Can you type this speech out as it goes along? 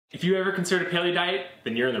If you ever considered a paleo diet,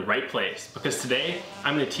 then you're in the right place, because today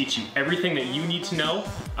I'm going to teach you everything that you need to know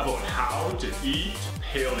about how to eat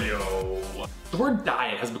paleo. The word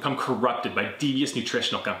diet has become corrupted by devious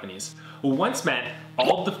nutritional companies. What once meant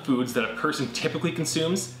all of the foods that a person typically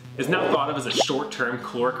consumes is now thought of as a short-term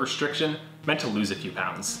caloric restriction meant to lose a few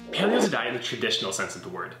pounds. Paleo is a diet in the traditional sense of the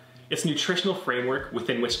word. It's a nutritional framework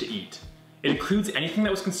within which to eat. It includes anything that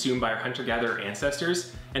was consumed by our hunter-gatherer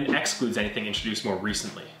ancestors and excludes anything introduced more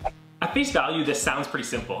recently. At face value, this sounds pretty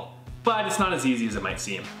simple, but it's not as easy as it might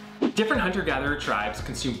seem. Different hunter-gatherer tribes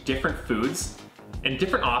consume different foods, and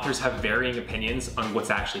different authors have varying opinions on what's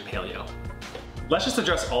actually paleo. Let's just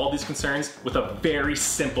address all of these concerns with a very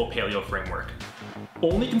simple paleo framework.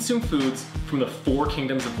 Only consume foods from the 4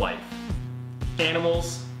 kingdoms of life: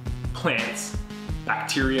 animals, plants,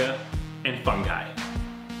 bacteria, and fungi.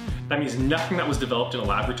 That means nothing that was developed in a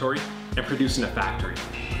laboratory and produced in a factory.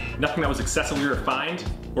 Nothing that was excessively refined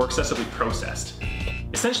or excessively processed.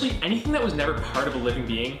 Essentially, anything that was never part of a living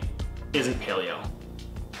being isn't paleo.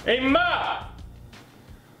 Hey Ma!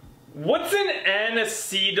 What's an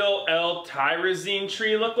N-acetyl L-tyrosine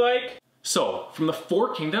tree look like? So, from the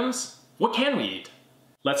 4 kingdoms, what can we eat?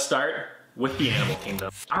 Let's start with the animal kingdom.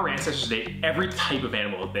 Our ancestors ate every type of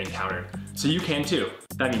animal that they encountered, so you can too.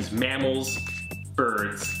 That means mammals,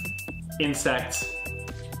 birds, insects,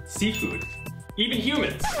 seafood, even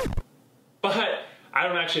humans. But I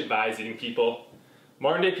don't actually advise eating people.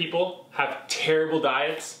 Modern day people have terrible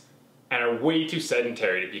diets and are way too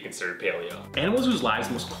sedentary to be considered paleo. Animals whose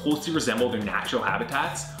lives most closely resemble their natural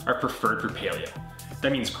habitats are preferred for paleo.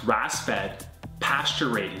 That means grass-fed,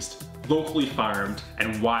 pasture-raised, locally farmed,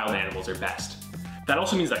 and wild animals are best. That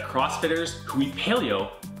also means that CrossFitters who eat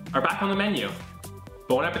paleo are back on the menu.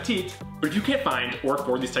 Bon appetit! But if you can't find or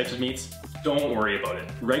afford these types of meats, don't worry about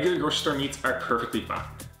it. Regular grocery store meats are perfectly fine,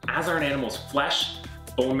 as are an animal's flesh,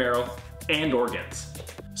 bone marrow, and organs.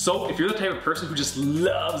 So if you're the type of person who just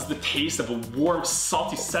loves the taste of a warm,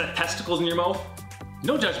 salty set of testicles in your mouth,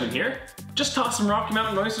 no judgment here. Just toss some Rocky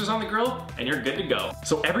Mountain oysters on the grill and you're good to go.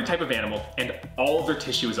 So every type of animal and all of their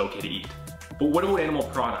tissue is okay to eat. But what about animal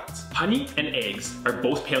products? Honey and eggs are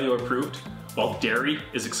both paleo approved, while dairy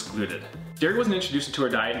is excluded. Dairy wasn't introduced into our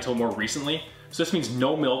diet until more recently, so this means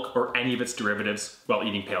no milk or any of its derivatives while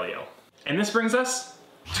eating paleo. And this brings us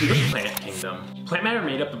to the plant kingdom. Plant matter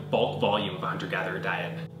made up the bulk volume of a hunter-gatherer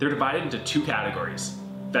diet. They're divided into 2 categories: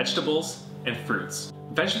 vegetables and fruits.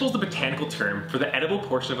 Vegetable is the botanical term for the edible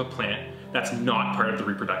portion of a plant that's not part of the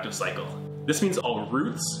reproductive cycle. This means all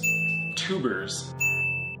roots, tubers,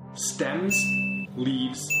 stems,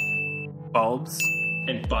 leaves, bulbs,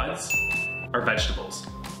 and buds are vegetables,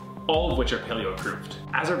 all of which are paleo approved,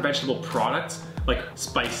 as are vegetable products like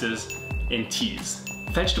spices and teas.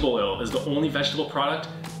 Vegetable oil is the only vegetable product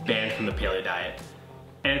banned from the paleo diet,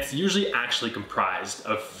 and it's usually actually comprised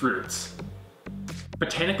of fruits.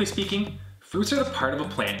 Botanically speaking, fruits are the part of a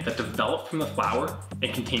plant that develop from the flower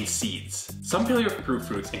and contain seeds. Some paleo approved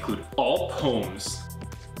fruits include all pomes,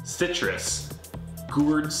 citrus,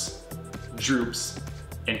 gourds, drupes,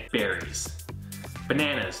 and berries.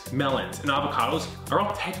 Bananas, melons, and avocados are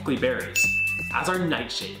all technically berries, as are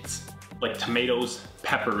nightshades, like tomatoes,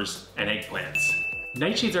 peppers, and eggplants.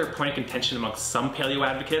 Nightshades are a point of contention amongst some paleo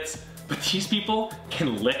advocates, but these people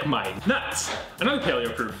can lick my nuts. Another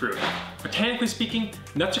paleo-approved fruit. Botanically speaking,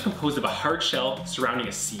 nuts are composed of a hard shell surrounding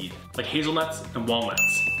a seed, like hazelnuts and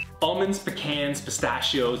walnuts. Almonds, pecans,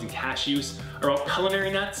 pistachios, and cashews are all culinary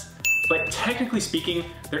nuts, but technically speaking,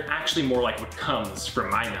 they're actually more like what comes from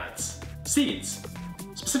my nuts. Seeds,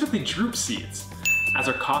 specifically drupe seeds, as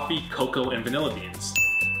are coffee, cocoa, and vanilla beans.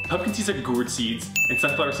 Pumpkin seeds are gourd seeds, and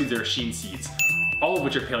sunflower seeds are sheen seeds, all of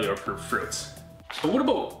which are paleo-approved fruits. But what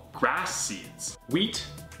about grass seeds? Wheat,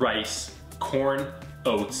 rice, corn,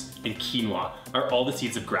 oats, and quinoa are all the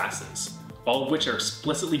seeds of grasses, all of which are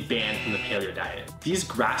explicitly banned from the paleo diet. These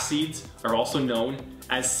grass seeds are also known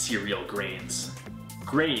as cereal grains.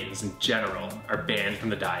 Grains in general are banned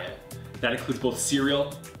from the diet. That includes both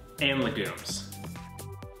cereal and legumes.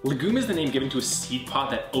 Legume is the name given to a seed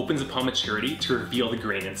pod that opens upon maturity to reveal the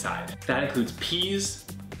grain inside. That includes peas,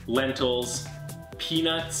 lentils,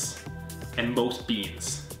 peanuts, and most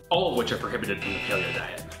beans, all of which are prohibited from the paleo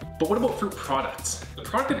diet. But what about fruit products? The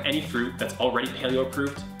product of any fruit that's already paleo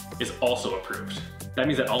approved is also approved. That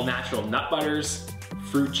means that all natural nut butters,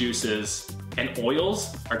 fruit juices, and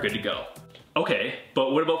oils are good to go. Okay,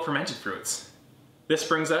 but what about fermented fruits? This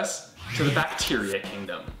brings us to the bacteria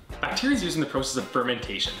kingdom. Bacteria is used in the process of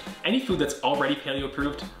fermentation. Any food that's already paleo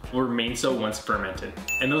approved will remain so once fermented,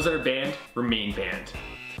 and those that are banned remain banned.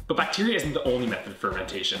 But bacteria isn't the only method of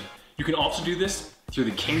fermentation. You can also do this through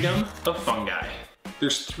the kingdom of fungi.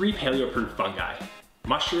 There's 3 paleo-approved fungi: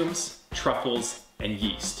 mushrooms, truffles, and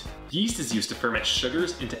yeast. Yeast is used to ferment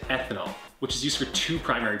sugars into ethanol, which is used for 2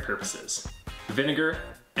 primary purposes: vinegar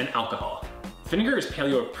and alcohol. Vinegar is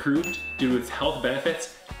paleo-approved due to its health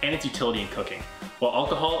benefits and its utility in cooking, while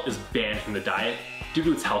alcohol is banned from the diet due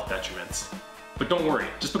to its health detriments. But don't worry,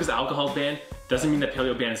 just because alcohol is banned doesn't mean that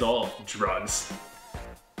paleo bans all drugs.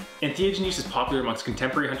 Entheogen use is popular amongst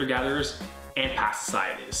contemporary hunter-gatherers and past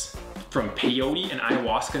societies. From peyote and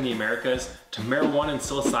ayahuasca in the Americas to marijuana and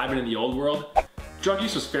psilocybin in the old world, drug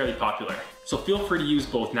use was fairly popular. So feel free to use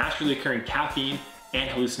both naturally occurring caffeine and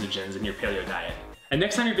hallucinogens in your paleo diet. And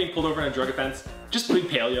next time you're being pulled over on a drug offense, just bleed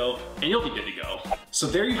paleo and you'll be good to go. So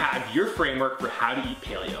there you have your framework for how to eat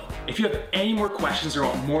paleo. If you have any more questions or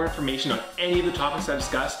want more information on any of the topics I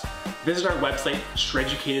discussed, visit our website,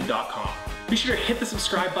 shreducated.com. Be sure to hit the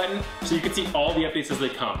subscribe button so you can see all the updates as they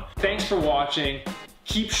come. Thanks for watching.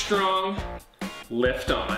 Keep strong. Lift on.